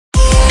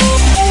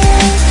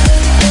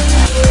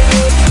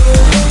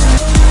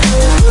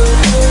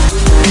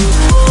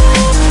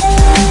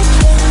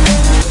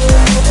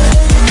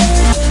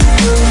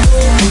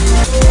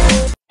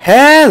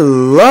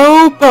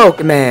Hello,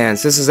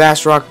 Pokemans! This is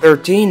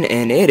AskRock13,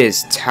 and it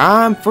is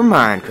time for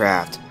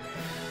Minecraft.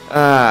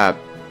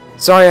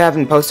 Sorry I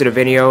haven't posted a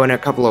video in a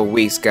couple of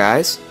weeks,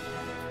 guys.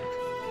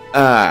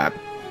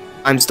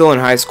 I'm still in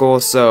high school,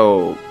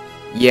 so,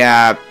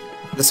 yeah,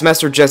 the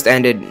semester just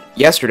ended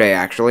yesterday,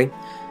 actually.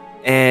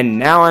 And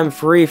now I'm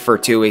free for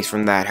 2 weeks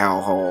from that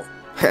hellhole.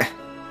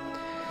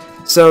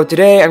 So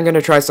today I'm going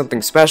to try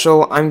something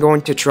special. I'm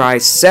going to try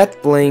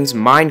SethBling's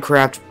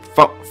Minecraft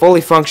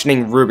fully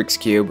functioning Rubik's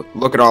Cube.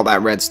 Look at all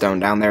that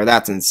redstone down there.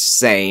 That's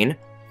insane.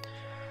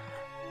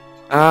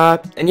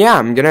 And yeah,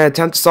 I'm going to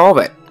attempt to solve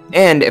it.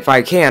 And if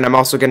I can, I'm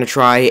also going to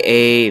try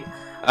a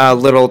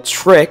little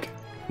trick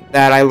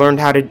that I learned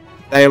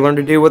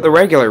to do with a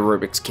regular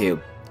Rubik's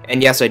Cube.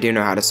 And yes, I do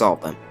know how to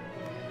solve them.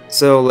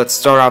 So let's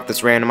start off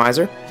this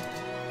randomizer.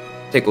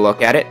 Take a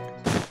look at it.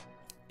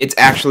 It's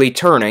actually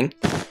turning.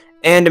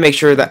 And to make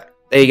sure that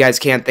you guys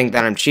can't think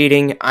that I'm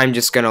cheating, I'm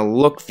just gonna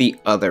look the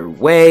other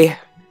way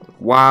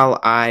while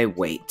I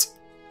wait.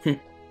 Oh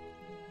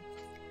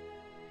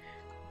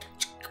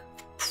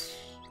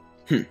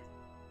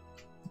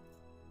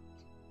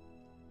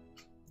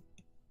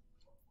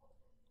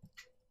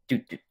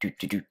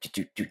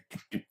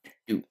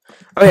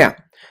yeah,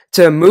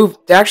 to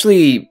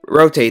actually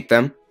rotate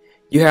them,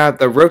 you have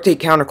the rotate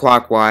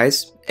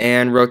counterclockwise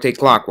and rotate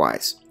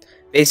clockwise.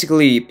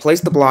 Basically, place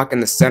the block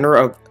in the center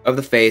of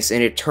the face,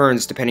 and it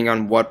turns depending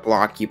on what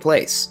block you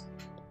place.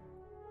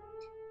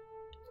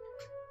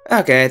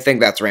 Okay, I think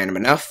that's random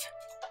enough.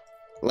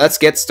 Let's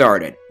get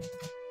started.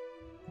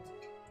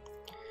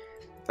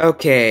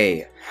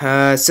 Okay,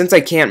 since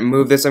I can't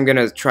move this, I'm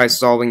gonna try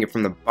solving it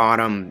from the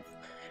bottom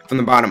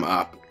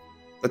up.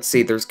 Let's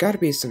see, there's gotta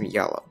be some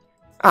yellow.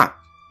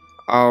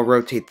 I'll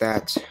rotate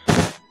that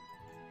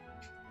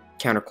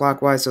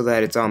counterclockwise so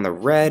that it's on the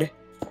red.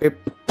 Boop.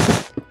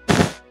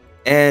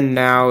 And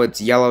now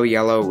it's yellow,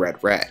 yellow,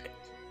 red, red.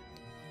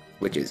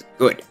 Which is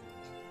good.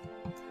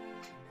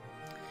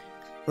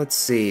 Let's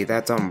see,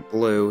 that's on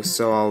blue,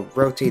 so I'll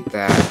rotate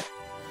that.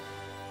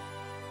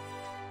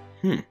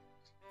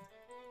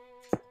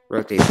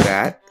 Rotate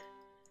that.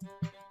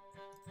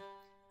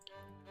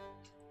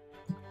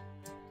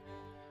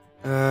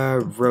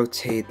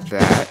 Rotate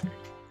that.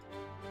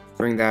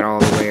 Bring that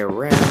all the way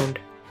around.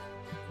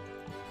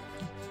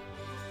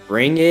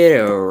 Bring it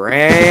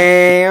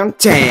around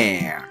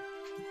town.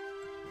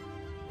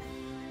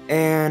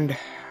 And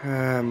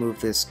move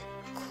this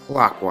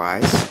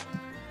clockwise.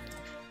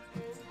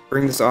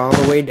 Bring this all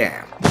the way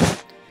down.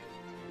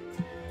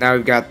 Now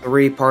we've got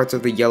 3 parts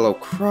of the yellow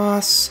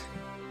cross.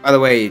 By the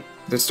way,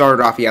 to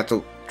start it off, you have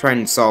to try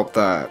and solve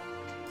the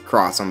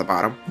cross on the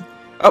bottom.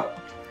 Oh,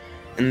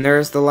 and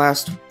there's the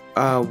last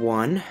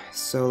one.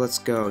 So let's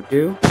go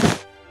do.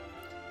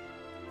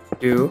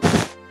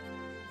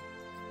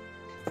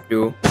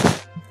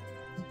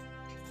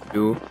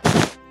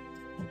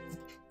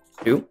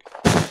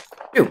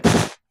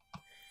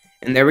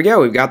 And there we go,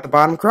 we've got the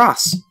bottom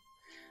cross.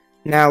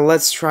 Now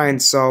let's try and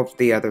solve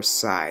the other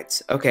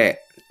sides. Okay,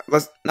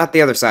 not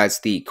the other sides,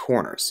 the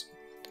corners.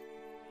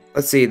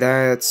 Let's see,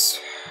 that's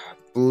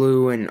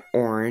blue and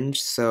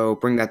orange, so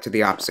bring that to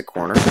the opposite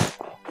corner.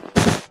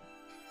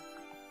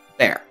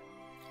 There.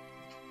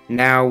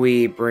 Now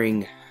we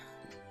bring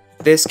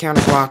this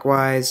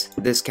counterclockwise,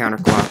 this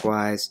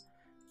counterclockwise,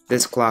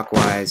 this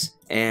clockwise,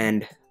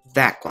 and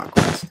that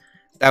clockwise.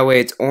 That way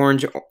it's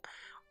orange,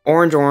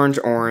 orange, orange,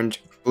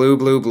 orange, blue,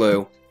 blue,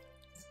 blue,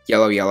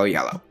 yellow, yellow,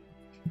 yellow,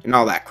 and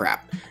all that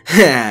crap.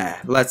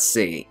 Let's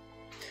see.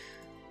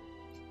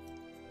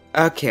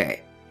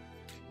 Okay.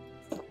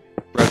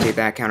 Rotate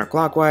that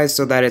counterclockwise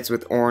so that it's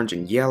with orange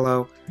and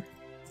yellow.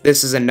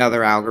 This is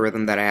another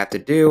algorithm that I have to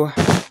do.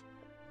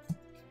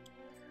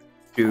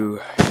 Do.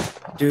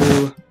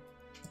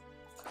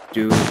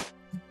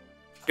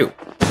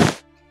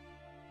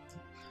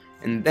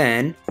 And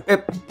then,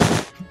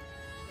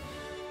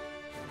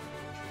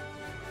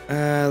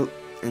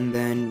 and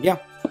then, yeah.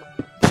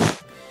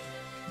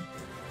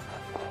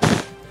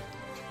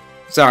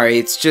 Sorry,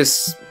 it's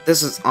just,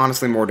 this is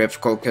honestly more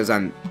difficult because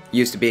I'm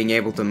used to being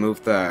able to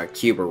move the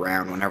cube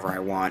around whenever I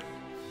want.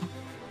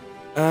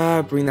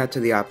 Bring that to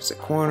the opposite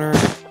corner.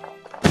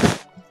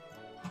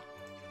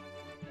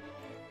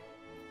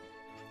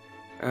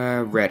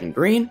 Red and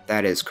green,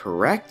 that is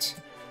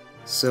correct.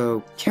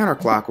 So,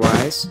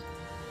 counterclockwise,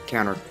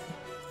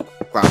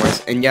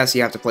 and yes,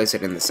 you have to place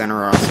it in the center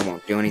or else it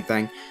won't do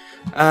anything.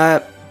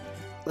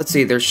 Let's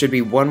see, there should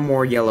be one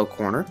more yellow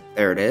corner.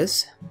 There it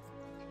is.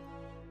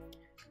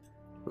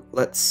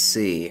 Let's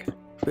see.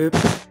 Boop.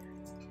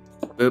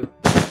 Boop.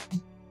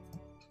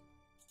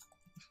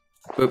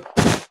 Boop.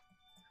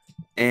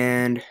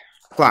 And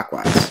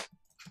clockwise.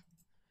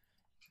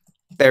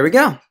 There we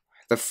go.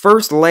 The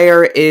first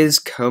layer is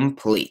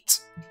complete.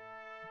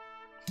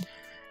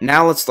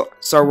 Now let's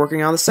start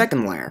working on the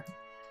second layer.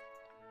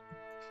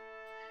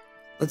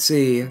 Let's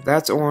see,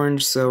 that's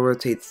orange, so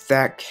rotate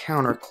that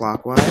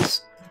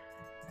counterclockwise.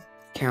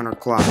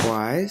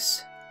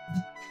 Counterclockwise.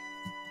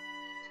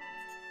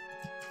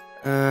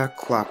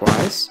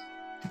 Clockwise.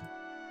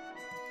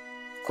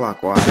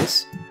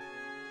 clockwise,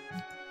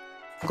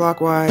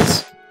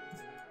 clockwise,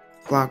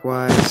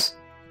 clockwise,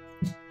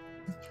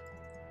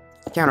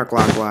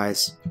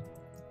 counterclockwise,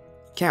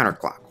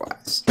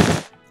 counterclockwise.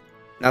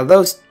 Now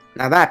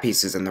that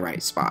piece is in the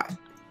right spot.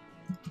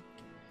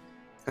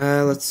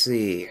 Let's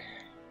see.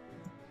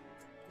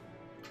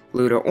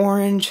 Blue to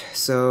orange,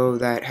 so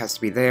that has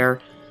to be there.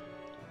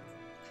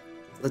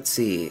 Let's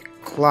see.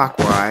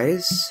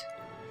 Clockwise,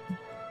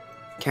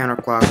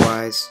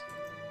 counterclockwise,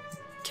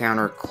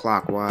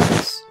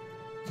 counterclockwise,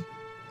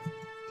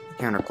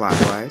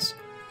 counterclockwise,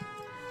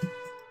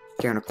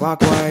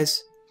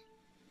 counterclockwise,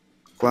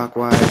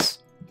 clockwise,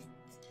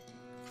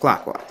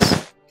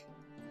 clockwise.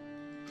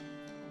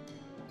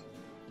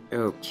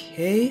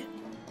 Okay.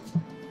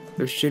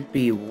 There should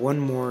be one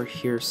more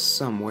here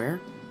somewhere.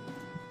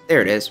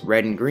 There it is,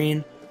 red and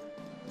green.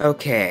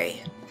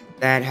 Okay.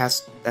 That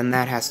has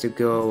to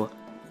go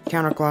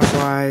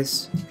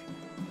counterclockwise,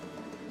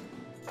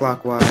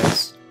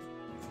 clockwise,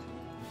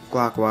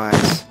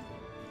 clockwise,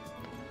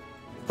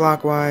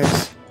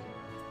 clockwise,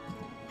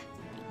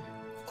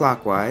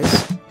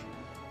 clockwise,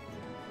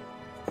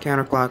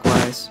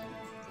 counterclockwise,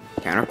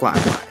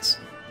 counterclockwise.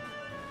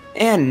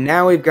 And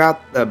now we've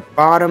got the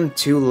bottom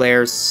 2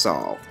 layers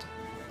solved.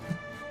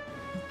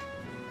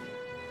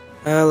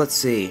 Let's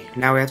see.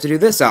 Now we have to do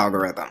this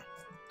algorithm.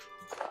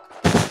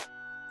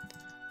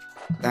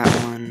 That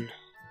one.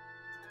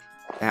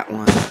 That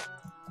one.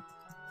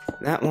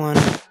 That one.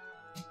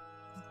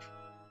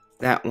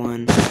 That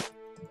one.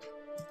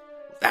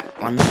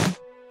 That one.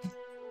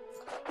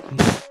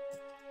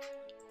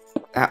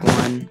 That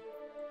one.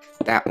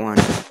 That one.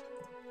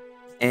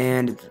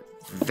 And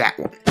that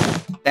one.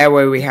 That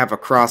way we have a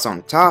cross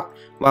on top,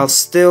 while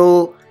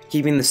still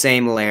keeping the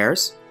same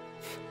layers.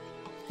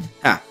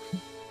 Huh.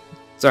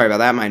 Sorry about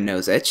that, my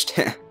nose itched.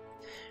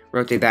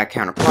 Rotate that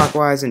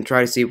counterclockwise and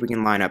try to see if we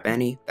can line up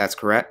any. That's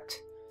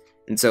correct.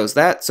 And so is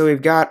that, so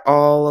we've got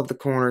all of the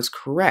corners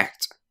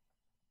correct.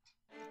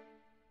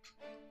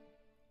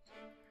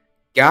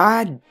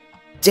 God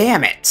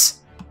damn it!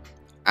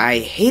 I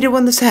hate it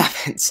when this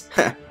happens.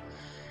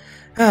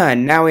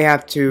 Now we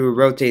have to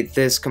rotate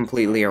this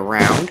completely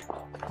around.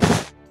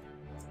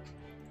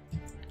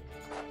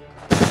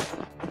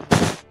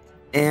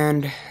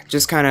 And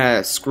just kind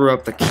of screw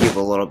up the cube a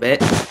little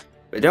bit.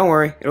 But don't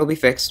worry, it'll be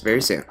fixed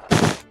very soon.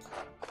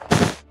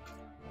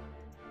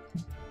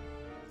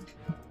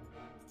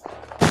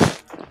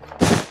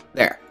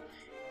 There.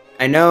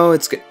 I know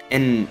it's good,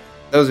 and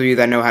those of you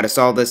that know how to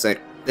solve this,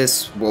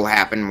 this will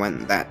happen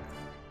when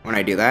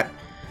I do that.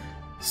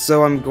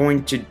 So I'm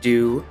going to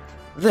do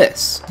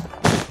this.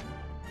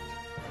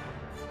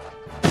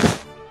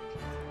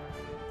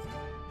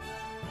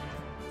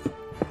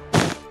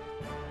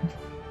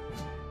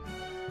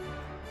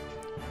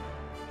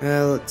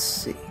 Let's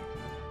see.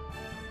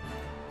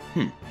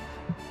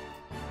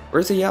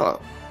 Where's the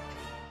yellow?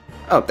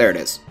 Oh, there it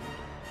is.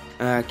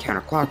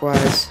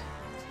 Counterclockwise.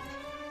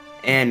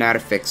 And now to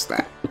fix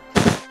that.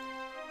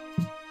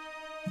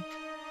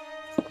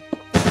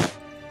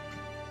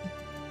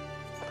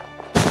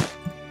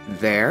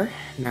 There.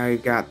 Now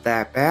you've got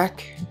that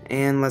back.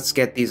 And let's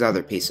get these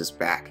other pieces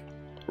back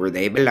where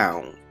they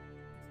belong.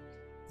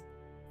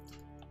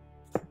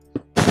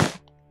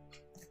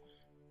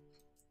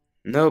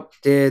 Nope,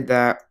 did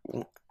that.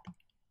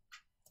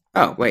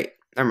 Oh, wait.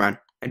 Never mind.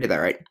 I did that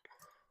right.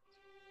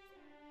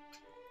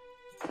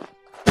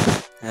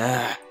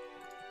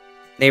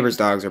 Neighbor's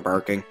dogs are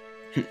barking.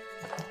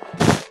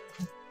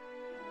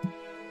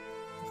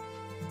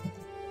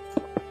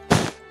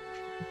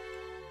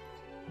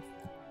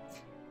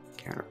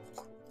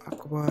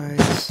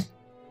 Counterclockwise.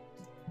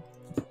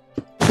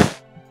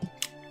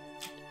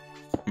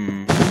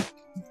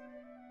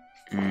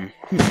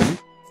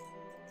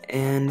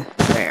 And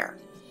there.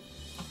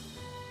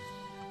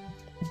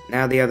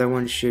 Now the other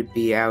one should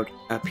be up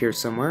here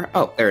somewhere.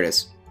 Oh, there it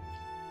is.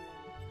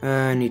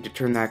 I need to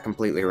turn that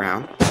completely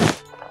around.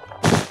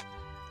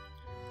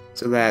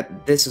 So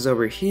that this is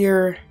over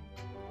here.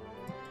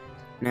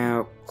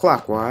 Now,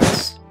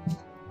 clockwise.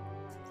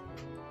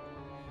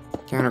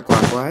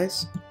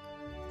 Counterclockwise.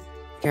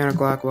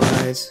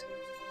 Counterclockwise.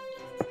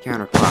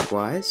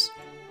 Counterclockwise.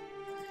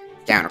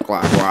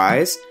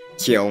 Counterclockwise.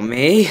 Kill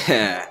me.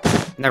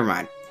 Never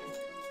mind.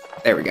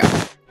 There we go.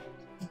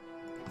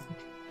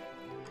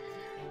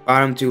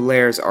 Bottom 2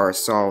 layers are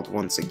solved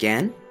once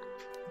again.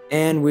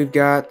 And we've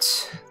got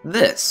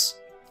this.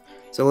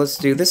 So let's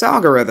do this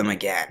algorithm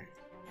again.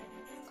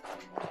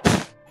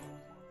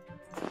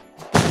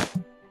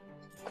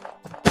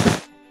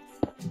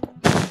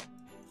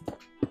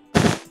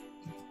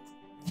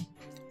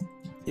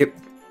 Yep.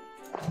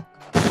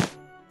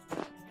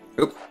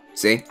 Oop,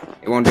 see?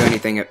 It won't do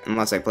anything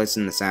unless I place it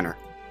in the center.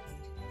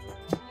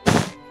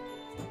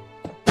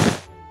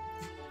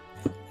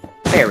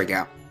 There we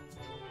go.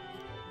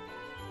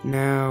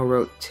 Now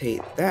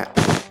rotate that.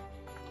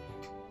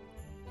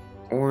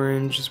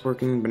 Orange is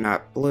working, but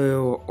not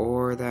blue,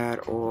 or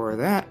that, or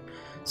that.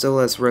 So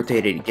let's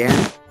rotate it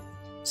again.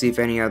 See if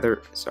any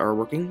others are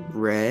working.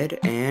 Red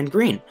and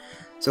green.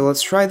 So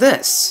let's try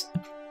this.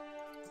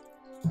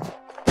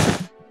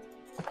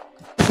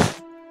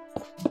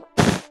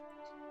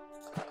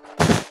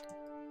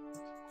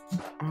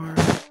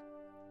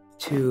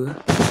 R2,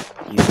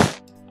 U,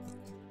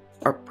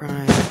 R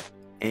prime,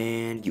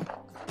 and U.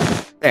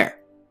 There.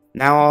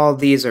 Now all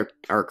these are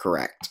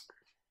correct.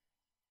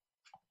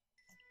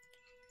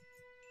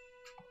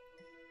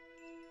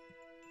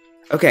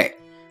 Okay,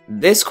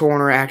 this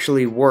corner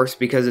actually works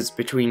because it's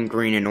between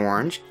green and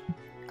orange.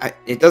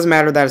 It doesn't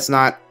matter that it's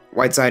not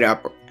white side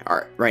up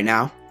right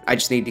now. I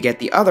just need to get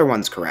the other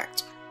ones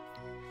correct.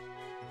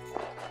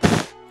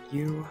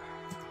 U,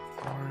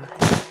 R,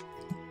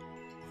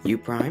 U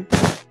prime,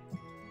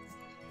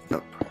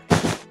 L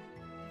prime,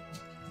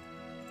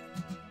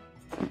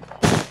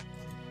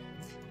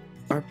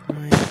 R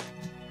prime,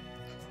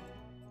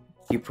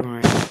 U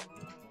prime,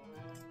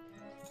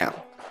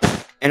 L.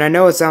 And I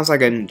know it sounds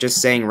like I'm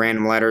just saying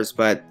random letters,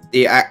 but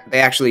they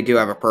actually do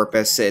have a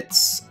purpose.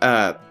 It's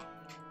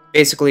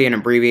basically an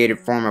abbreviated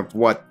form of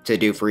what to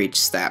do for each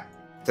step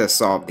to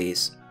solve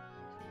these.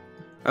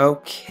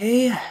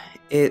 Okay,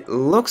 it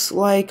looks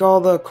like all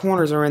the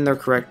corners are in their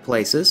correct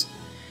places.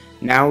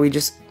 Now we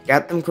just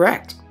got them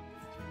correct.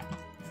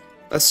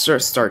 Let's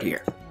start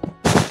here.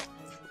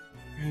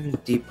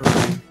 D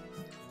prime,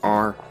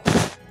 R,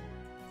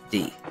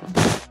 D.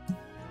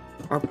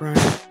 R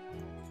prime,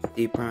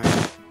 D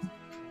prime.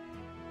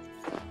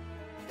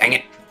 Dang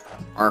it!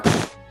 R,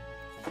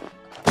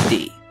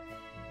 D.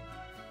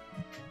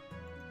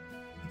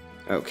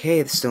 Okay,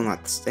 it's still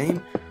not the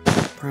same.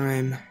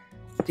 Prime,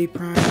 D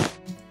prime,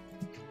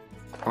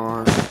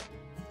 R,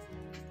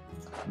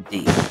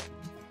 D.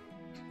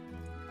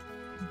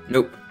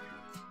 Nope.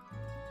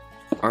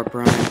 R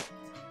prime,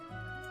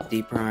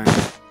 D prime,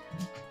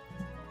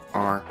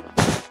 R,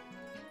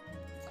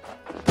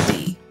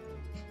 D.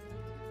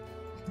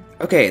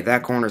 Okay,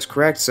 that corner's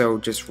correct, so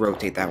just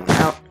rotate that one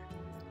out.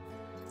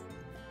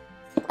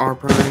 R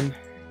prime,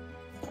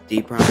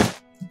 D prime,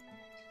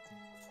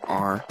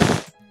 R,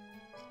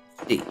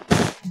 D.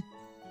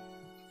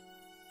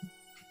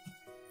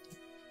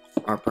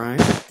 R prime,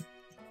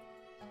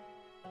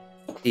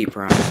 D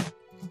prime,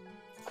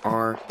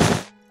 R,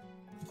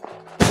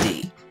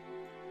 D.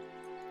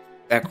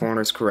 That corner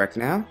is correct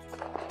now.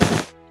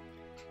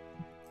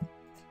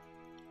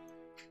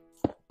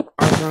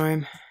 R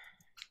prime,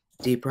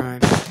 D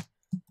prime,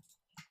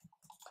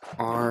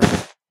 R,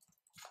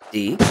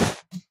 D.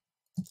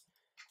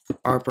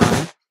 R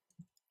prime,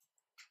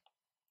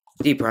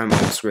 D prime,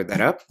 almost screwed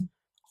that up.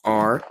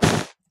 R,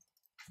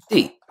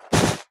 D.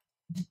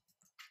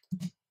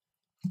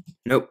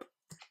 Nope.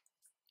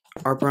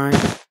 R prime,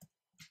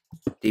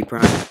 D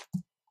prime,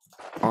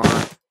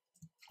 R,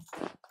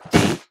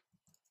 D.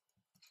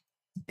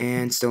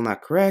 And still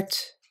not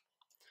correct.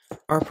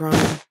 R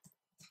prime,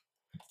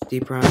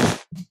 D prime,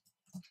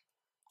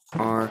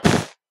 R,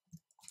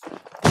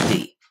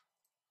 D.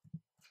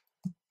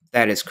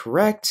 That is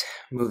correct.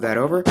 Move that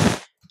over.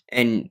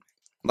 And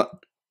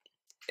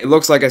it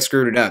looks like I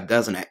screwed it up,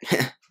 doesn't it?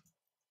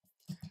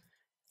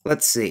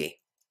 Let's see.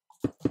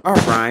 R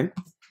prime,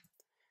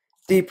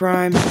 D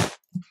prime,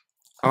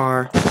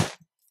 R,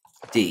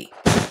 D.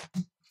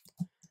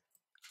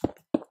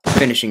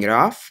 Finishing it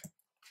off.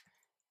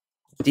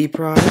 D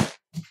prime,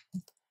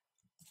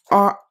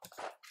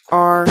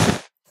 R,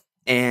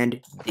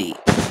 and D.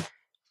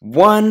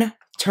 One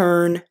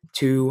turn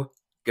to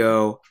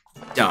go.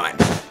 Done.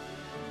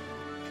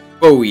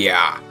 Oh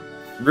yeah.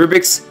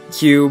 Rubik's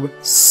Cube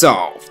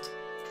solved.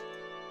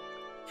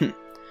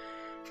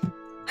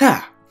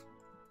 Ha.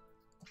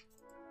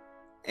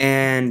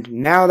 And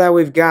now that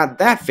we've got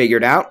that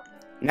figured out,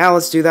 now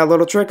let's do that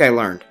little trick I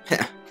learned.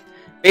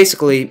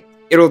 Basically,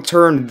 it'll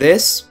turn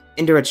this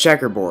into a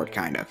checkerboard,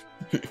 kind of.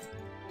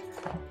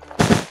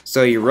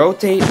 So you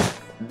rotate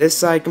this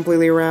side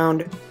completely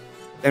around,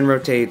 then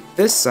rotate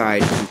this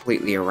side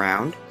completely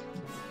around.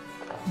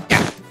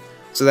 Yeah.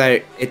 So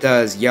that it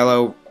does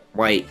yellow,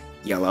 white,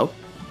 yellow.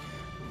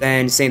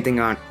 Then same thing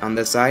on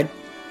this side.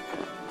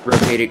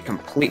 Rotate it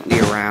completely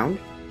around.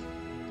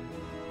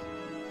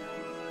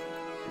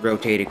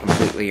 Rotate it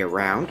completely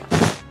around.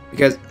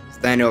 Because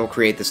then it'll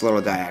create this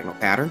little diagonal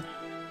pattern.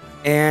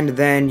 And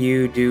then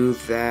you do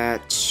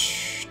that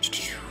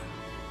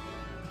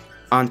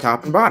on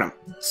top and bottom.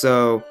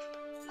 So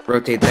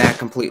rotate that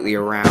completely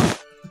around.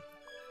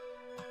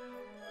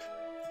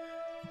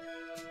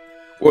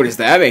 What does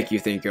that make you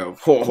think of?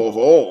 Ho ho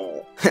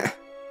ho!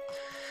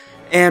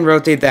 And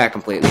rotate that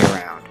completely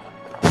around.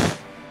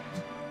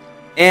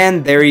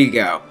 And there you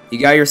go. You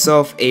got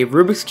yourself a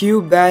Rubik's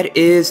Cube that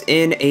is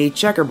in a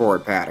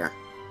checkerboard pattern.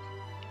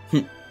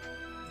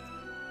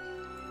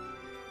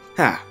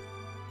 I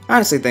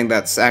honestly think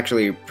that's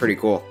actually pretty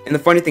cool. And the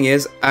funny thing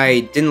is,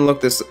 I didn't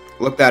look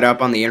that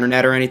up on the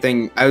internet or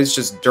anything. I was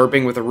just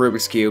derping with a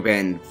Rubik's Cube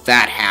and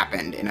that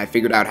happened, and I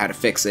figured out how to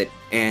fix it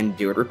and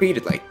do it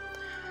repeatedly.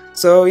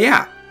 So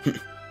yeah.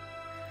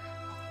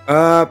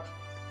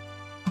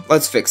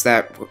 Let's fix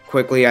that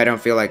quickly. I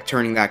don't feel like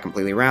turning that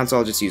completely around, so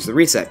I'll just use the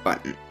reset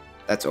button.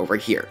 That's over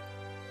here.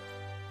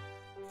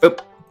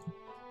 Oop.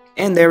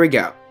 And there we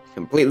go.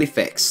 Completely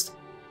fixed.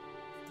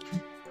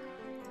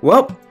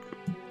 Well,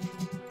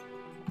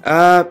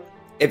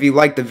 if you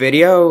like the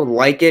video,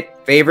 like it,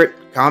 favorite,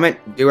 comment,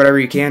 do whatever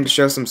you can to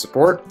show some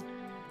support.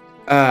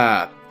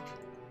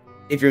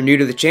 If you're new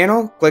to the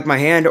channel, click my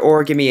hand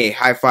or give me a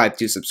high five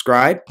to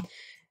subscribe.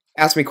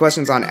 Ask me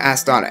questions on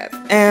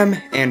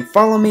Ask.fm, and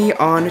follow me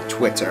on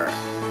Twitter.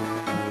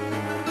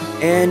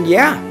 And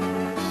yeah,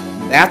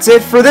 that's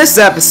it for this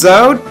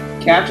episode.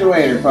 Catch you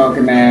later,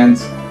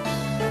 Pokemans.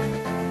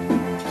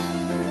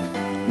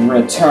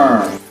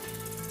 Return.